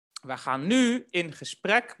We gaan nu in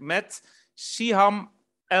gesprek met Siham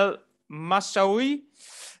El Massaoui.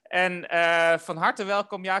 En van harte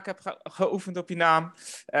welkom. Ja, ik heb geoefend op je naam.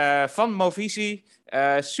 Van Movisie.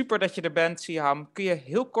 Super dat je er bent, Siham. Kun je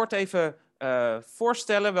heel kort even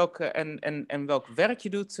voorstellen welk werk je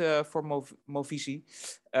doet voor Movisie?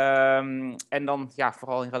 En dan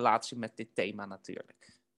vooral in relatie met dit thema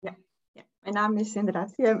natuurlijk. Ja, mijn naam is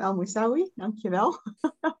inderdaad Siham El Massaoui. Dankjewel.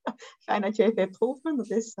 Fijn dat je even hebt geholpen. Dat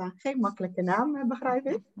is geen makkelijke naam, begrijp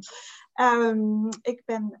ik. Ik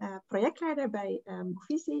ben projectleider bij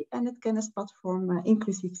Movisie en het kennisplatform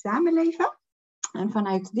Inclusief Samenleven. En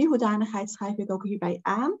vanuit die hoedanigheid schrijf ik ook hierbij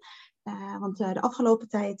aan. Want de afgelopen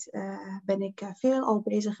tijd ben ik veel al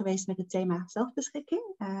bezig geweest met het thema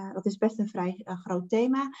zelfbeschikking. Dat is best een vrij groot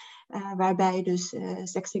thema, waarbij dus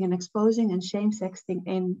sexting en exposing en shame sexting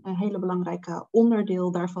een hele belangrijke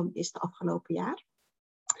onderdeel daarvan is de afgelopen jaar.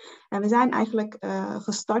 En we zijn eigenlijk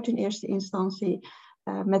gestart in eerste instantie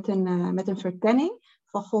met een verkenning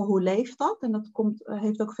van hoe leeft dat? En dat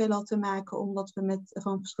heeft ook veelal te maken omdat we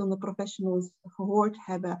van verschillende professionals gehoord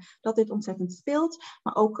hebben dat dit ontzettend speelt.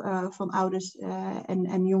 Maar ook van ouders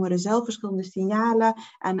en jongeren zelf verschillende signalen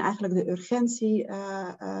en eigenlijk de urgentie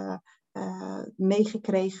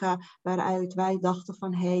meegekregen, waaruit wij dachten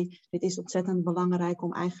van dit is ontzettend belangrijk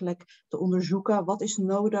om eigenlijk te onderzoeken wat is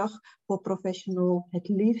nodig voor professional het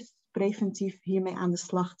liefst preventief hiermee aan de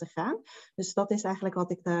slag te gaan. Dus dat is eigenlijk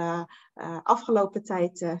wat ik de afgelopen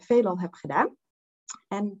tijd veelal heb gedaan.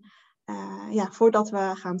 En voordat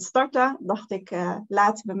we gaan starten, dacht ik,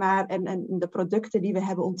 laten we maar en de producten die we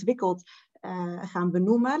hebben ontwikkeld gaan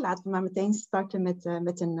benoemen. Laten we maar meteen starten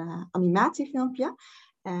met een animatiefilmpje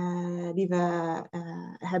die we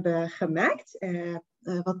hebben gemaakt.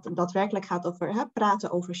 Wat daadwerkelijk gaat over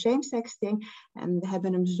praten over shame sexting. En we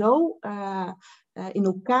hebben hem zo in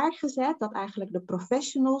elkaar gezet dat eigenlijk de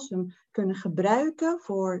professionals hem kunnen gebruiken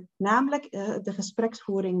voor namelijk de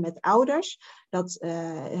gespreksvoering met ouders. Dat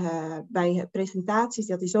bij presentaties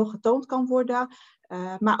dat die zo getoond kan worden.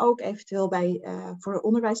 Maar ook eventueel voor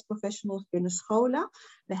onderwijsprofessionals binnen scholen.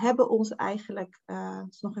 We hebben ons eigenlijk,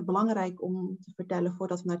 het is nog heel belangrijk om te vertellen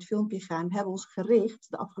voordat we naar het filmpje gaan, we hebben ons gericht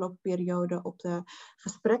de afgelopen periode op de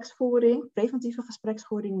gespreksvoering, preventieve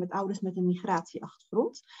gespreksvoering met ouders met een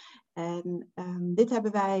migratieachtergrond. En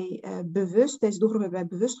deze doelgroep hebben wij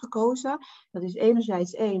bewust gekozen. Dat is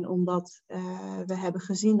enerzijds omdat we hebben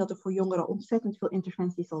gezien dat er voor jongeren ontzettend veel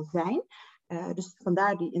interventies zal zijn. Dus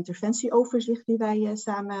vandaar die interventieoverzicht die wij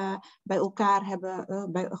samen bij elkaar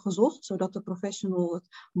hebben gezocht, zodat de professional het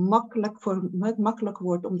makkelijk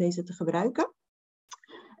wordt om deze te gebruiken.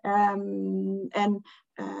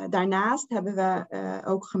 Daarnaast hebben we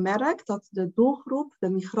ook gemerkt dat de doelgroep, de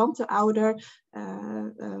migrantenouder,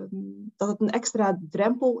 dat het een extra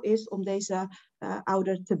drempel is om deze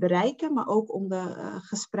ouder te bereiken, maar ook om de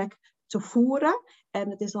gesprek te voeren. En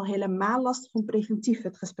het is al helemaal lastig om preventief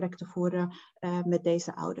het gesprek te voeren met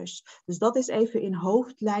deze ouders. Dus dat is even in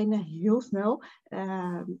hoofdlijnen heel snel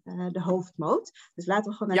de hoofdmoot. Dus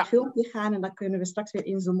laten we gewoon naar het filmpje gaan en dan kunnen we straks weer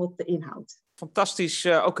inzoomen op de inhoud. Fantastisch.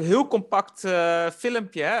 Ook een heel compact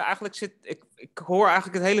filmpje. Hè? Eigenlijk ik hoor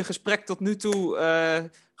eigenlijk het hele gesprek tot nu toe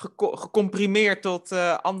gecomprimeerd tot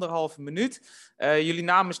 1,5 minuut. Jullie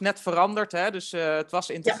naam is net veranderd, hè? Dus het was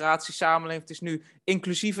integratie samenleving, het is nu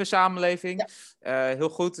inclusieve samenleving. Heel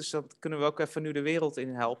goed, dus dat kunnen we ook even nu de wereld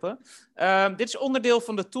in helpen. Dit is onderdeel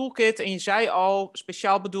van de toolkit en je zei al,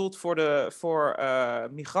 speciaal bedoeld voor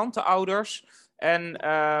migrantenouders. En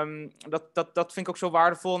dat vind ik ook zo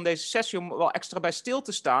waardevol in deze sessie om wel extra bij stil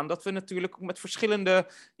te staan. Dat we natuurlijk ook met verschillende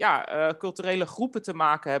culturele groepen te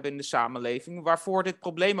maken hebben in de samenleving. Waarvoor dit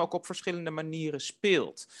probleem ook op verschillende manieren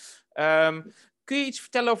speelt. Kun je iets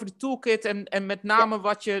vertellen over de toolkit en met name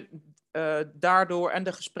wat je daardoor en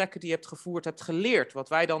de gesprekken die je hebt gevoerd hebt geleerd? Wat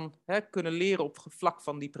wij dan kunnen leren op het vlak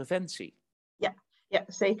van die preventie. Ja,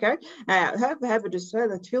 zeker. Nou ja, we hebben dus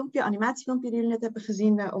het animatiefilmpje die jullie net hebben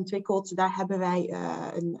gezien ontwikkeld. Daar hebben wij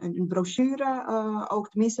een brochure ook.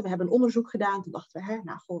 Tenminste, we hebben een onderzoek gedaan. Toen dachten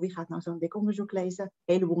we, wie gaat nou zo'n dik onderzoek lezen?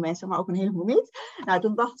 Een heleboel mensen, maar ook een heleboel niet. Nou,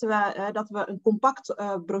 toen dachten we dat we een compact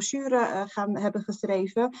brochure hebben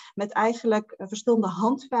geschreven met eigenlijk verschillende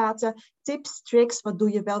handvaten, tips, tricks. Wat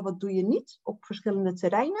doe je wel, wat doe je niet op verschillende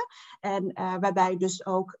terreinen. En waarbij dus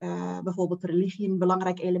ook bijvoorbeeld religie een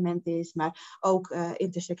belangrijk element is, maar ook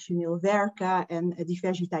intersectioneel werken en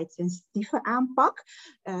diversiteitssensitieve aanpak.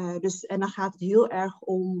 En dan gaat het heel erg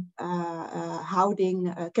om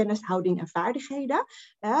kennis, houding en vaardigheden.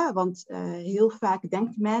 Want heel vaak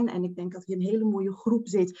denkt men, en ik denk dat hier een hele mooie groep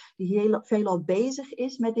zit die veelal bezig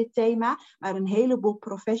is met dit thema, maar een heleboel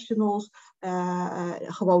professionals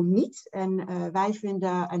gewoon niet. En wij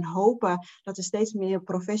vinden en hopen dat er steeds meer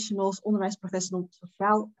professionals, onderwijsprofessionals,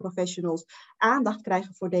 sociaal professionals aandacht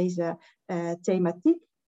krijgen voor deze thematiek.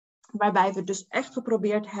 Waarbij we dus echt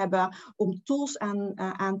geprobeerd hebben om tools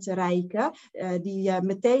aan te reiken die je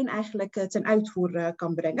meteen eigenlijk ten uitvoer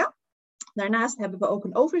kan brengen. Daarnaast hebben we ook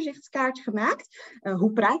een overzichtskaart gemaakt.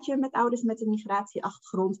 Hoe praat je met ouders met een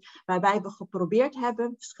migratieachtergrond? Waarbij we geprobeerd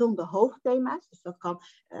hebben verschillende hoofdthema's. Dus dat kan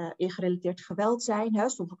ingerelateerd geweld zijn. Hè?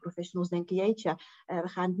 Sommige professionals denken, jeetje, we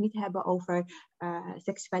gaan het niet hebben over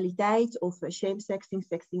seksualiteit of shamesexting,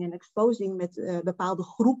 sexting en exposing met bepaalde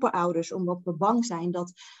groepen ouders. Omdat we bang zijn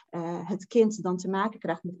dat het kind dan te maken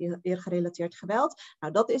krijgt met eergerelateerd geweld.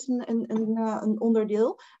 Nou, dat is een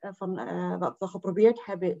onderdeel van wat we geprobeerd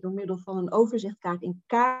hebben door middel van een overzichtkaart in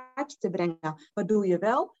kaart te brengen. Wat doe je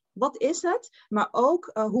wel? Wat is het? Maar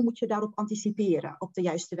ook hoe moet je daarop anticiperen op de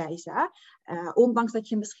juiste wijze. Ondanks dat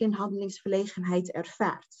je misschien handelingsverlegenheid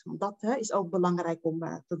ervaart. Want dat is ook belangrijk om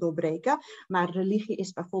te doorbreken. Maar religie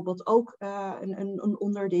is bijvoorbeeld ook een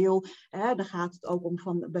onderdeel. Dan gaat het ook om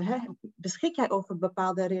van, beschik jij over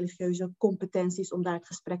bepaalde religieuze competenties om daar het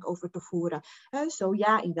gesprek over te voeren. Zo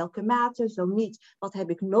ja, in welke mate, zo niet. Wat heb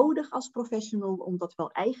ik nodig als professional om dat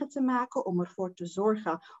wel eigen te maken? Om ervoor te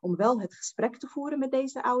zorgen om wel het gesprek te voeren met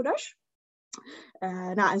deze ouders.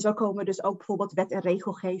 En zo komen dus ook bijvoorbeeld wet en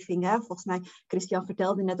regelgeving. Hè. Volgens mij, Christian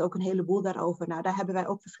vertelde net ook een heleboel daarover. Nou, daar hebben wij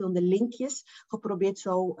ook verschillende linkjes geprobeerd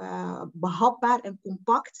zo behapbaar en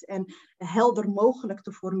compact en helder mogelijk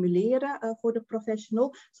te formuleren voor de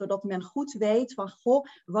professional. Zodat men goed weet van, goh,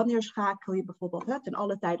 wanneer schakel je bijvoorbeeld ten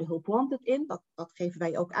alle tijde hulp wanted in. Dat geven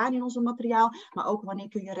wij ook aan in ons materiaal. Maar ook wanneer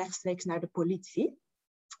kun je rechtstreeks naar de politie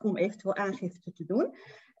om eventueel aangifte te doen.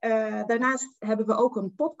 Daarnaast hebben we ook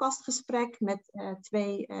een podcastgesprek met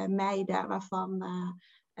 2 meiden waarvan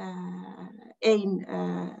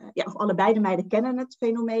allebei de meiden kennen het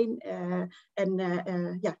fenomeen.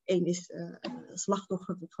 Één is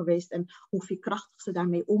slachtoffer geweest en hoe veerkrachtig ze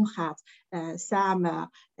daarmee omgaat. Samen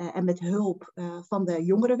en met hulp van de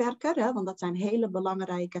jongerenwerker. Hè, want dat zijn hele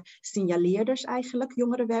belangrijke signaleerders eigenlijk,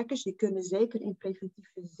 jongerenwerkers. Die kunnen zeker in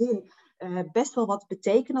preventieve zin best wel wat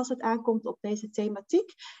betekenen als het aankomt op deze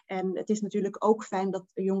thematiek. En het is natuurlijk ook fijn dat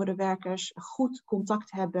jongerenwerkers goed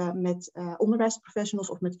contact hebben met onderwijsprofessionals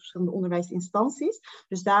of met verschillende onderwijsinstanties.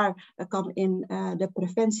 Dus daar kan in de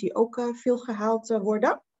preventie ook veel gehaald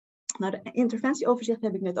worden. Nou, de interventieoverzicht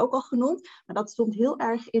heb ik net ook al genoemd. Maar dat stond heel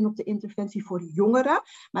erg in op de interventie voor jongeren.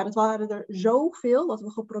 Maar het waren er zoveel dat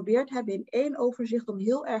we geprobeerd hebben in 1 overzicht om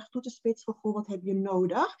heel erg toe te spitsen van wat heb je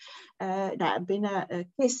nodig. Binnen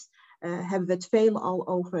KIS hebben we het veel al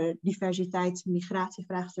over diversiteit,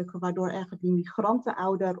 migratievraagstukken, waardoor eigenlijk die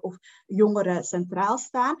migrantenouder of jongeren centraal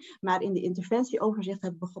staan. Maar in de interventieoverzicht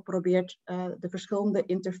hebben we geprobeerd de verschillende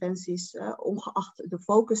interventies, ongeacht de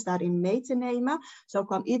focus daarin mee te nemen. Zo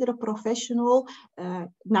kan iedere professional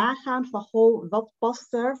nagaan van, goh, wat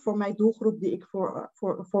past er voor mijn doelgroep die ik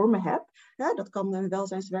voor me heb. Dat kan een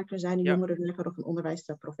welzijnswerker zijn, een jongerenwerker of een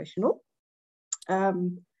onderwijsprofessional.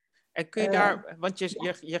 En kun je daar, want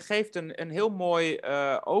je geeft een heel mooi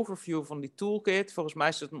overview van die toolkit. Volgens mij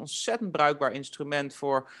is het een ontzettend bruikbaar instrument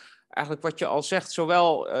voor eigenlijk wat je al zegt.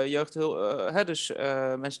 Zowel dus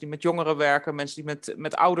mensen die met jongeren werken, mensen die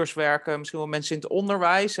met ouders werken, misschien wel mensen in het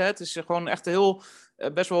onderwijs. Hè. Het is gewoon echt heel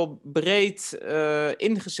best wel breed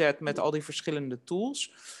ingezet met al die verschillende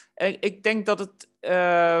tools. Ik denk dat het...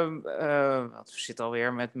 we zitten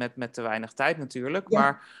alweer met te weinig tijd natuurlijk. Ja.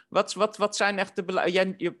 Maar wat zijn echt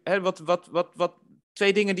de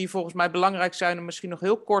 2 dingen die volgens mij belangrijk zijn om misschien nog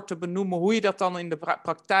heel kort te benoemen, hoe je dat dan in de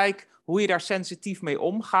praktijk, hoe je daar sensitief mee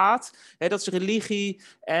omgaat. Dat is religie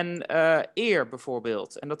en eer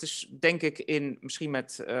bijvoorbeeld. En dat is denk ik misschien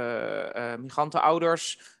met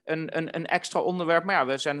migrantenouders een extra onderwerp. Maar ja,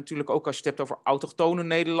 we zijn natuurlijk ook, als je het hebt over autochtone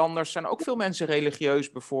Nederlanders, zijn ook veel mensen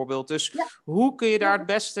religieus bijvoorbeeld. Dus hoe kun je daar het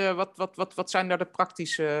beste, wat zijn daar de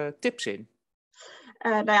praktische tips in?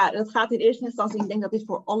 Dat gaat in eerste instantie, ik denk dat dit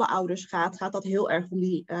voor alle ouders gaat dat heel erg om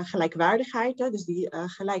die gelijkwaardigheid, dus die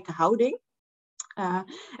gelijke houding.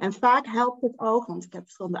 En vaak helpt het ook, want ik heb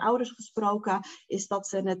verschillende ouders gesproken, is dat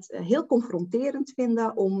ze het heel confronterend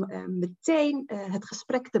vinden om meteen het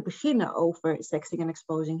gesprek te beginnen over sexting en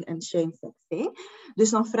exposing en shamesexting. Dus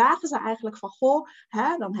dan vragen ze eigenlijk van, goh,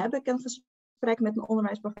 dan heb ik een gesprek gesprek met een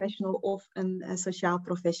onderwijsprofessional of een sociaal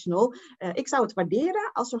professional. Ik zou het waarderen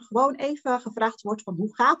als er gewoon even gevraagd wordt van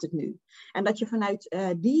hoe gaat het nu? En dat je vanuit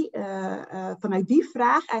die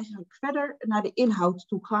vraag eigenlijk verder naar de inhoud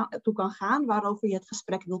toe kan gaan waarover je het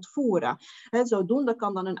gesprek wilt voeren. Zodoende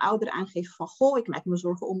kan dan een ouder aangeven van goh, ik maak me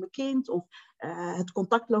zorgen om mijn kind of het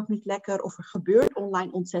contact loopt niet lekker of er gebeurt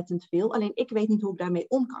online ontzettend veel. Alleen ik weet niet hoe ik daarmee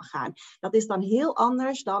om kan gaan. Dat is dan heel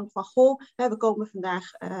anders dan van goh, we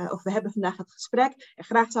hebben vandaag het gesprek en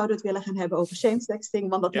graag zouden we het willen gaan hebben over same-sexting,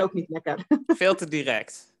 want dat loopt niet lekker. Veel te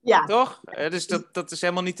direct. Ja. Toch? Dus dat is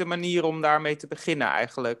helemaal niet de manier om daarmee te beginnen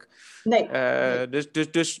eigenlijk. Nee.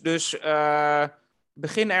 Dus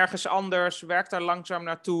begin ergens anders, werk daar langzaam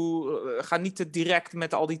naartoe. Ga niet te direct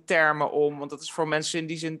met al die termen om, want dat is voor mensen in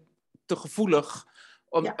die zin te gevoelig.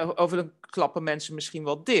 Over de klappen mensen misschien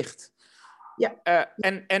wel dicht. Ja.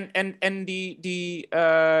 En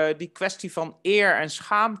die kwestie van eer en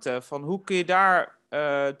schaamte, van hoe kun je daar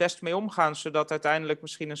het best mee omgaan, zodat uiteindelijk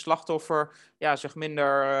misschien een slachtoffer zich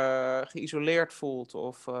minder geïsoleerd voelt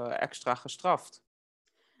of extra gestraft.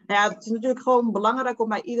 Nou ja, het is natuurlijk gewoon belangrijk om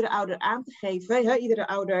bij iedere ouder aan te geven. Hè? Iedere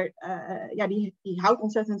ouder die houdt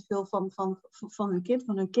ontzettend veel van hun kind,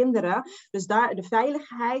 van hun kinderen. Dus daar de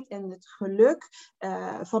veiligheid en het geluk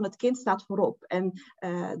van het kind staat voorop. En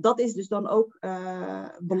dat is dus dan ook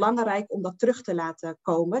belangrijk om dat terug te laten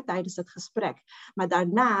komen tijdens het gesprek. Maar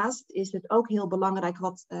daarnaast is het ook heel belangrijk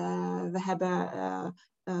wat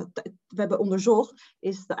we hebben onderzocht,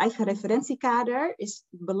 is de eigen referentiekader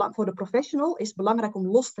voor de professional is belangrijk om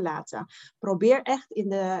los te laten. Probeer echt in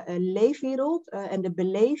de leefwereld en de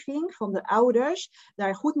beleving van de ouders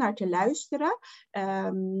daar goed naar te luisteren.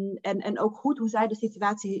 En ook goed hoe zij de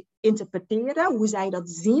situatie interpreteren, hoe zij dat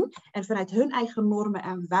zien. En vanuit hun eigen normen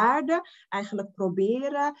en waarden eigenlijk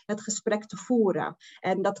proberen het gesprek te voeren.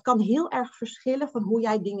 En dat kan heel erg verschillen van hoe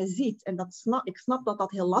jij dingen ziet. En ik snap dat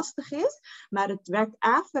dat heel lastig is, maar het werkt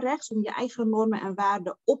averechts om je eigen normen en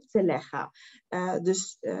waarden op te leggen.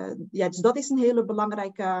 Dus dat is een hele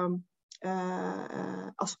belangrijke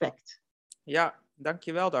aspect. Ja, dank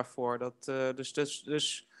je wel daarvoor.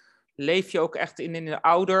 Dus leef je ook echt in de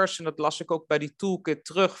ouders, en dat las ik ook bij die toolkit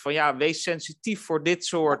terug, van wees sensitief voor dit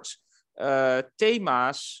soort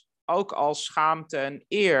thema's, ook als schaamte en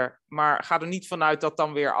eer, maar ga er niet vanuit dat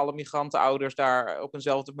dan weer alle migrantenouders daar op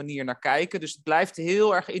eenzelfde manier naar kijken. Dus het blijft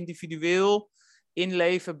heel erg individueel,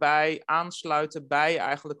 inleven bij, aansluiten bij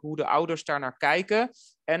eigenlijk hoe de ouders daar naar kijken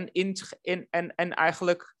en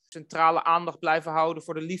eigenlijk centrale aandacht blijven houden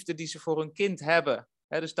voor de liefde die ze voor hun kind hebben.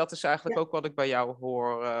 Dus dat is eigenlijk ook wat ik bij jou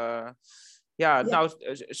hoor. Nou,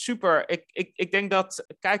 super. Ik denk dat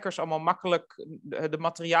kijkers allemaal makkelijk de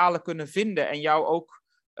materialen kunnen vinden en jou ook,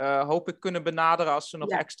 hoop ik, kunnen benaderen als ze nog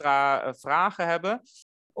extra vragen hebben.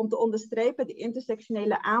 Om te onderstrepen, de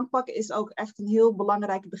intersectionele aanpak is ook echt een heel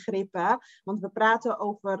belangrijk begrip. Hè? Want we praten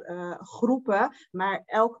over groepen, maar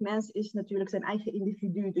elk mens is natuurlijk zijn eigen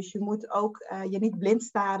individu. Dus je moet ook je niet blind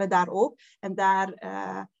staren daarop en daar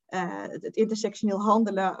het intersectioneel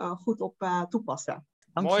handelen goed op toepassen.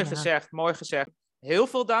 Mooi gezegd. Heel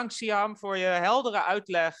veel dank, Siam, voor je heldere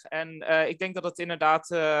uitleg. En ik denk dat het inderdaad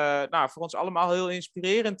voor ons allemaal heel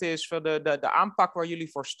inspirerend is voor de aanpak waar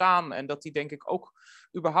jullie voor staan. En dat die denk ik ook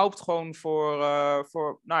überhaupt gewoon voor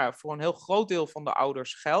een heel groot deel van de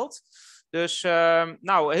ouders geldt. Dus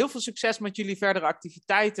heel veel succes met jullie verdere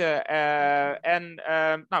activiteiten.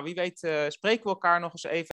 Wie weet spreken we elkaar nog eens even.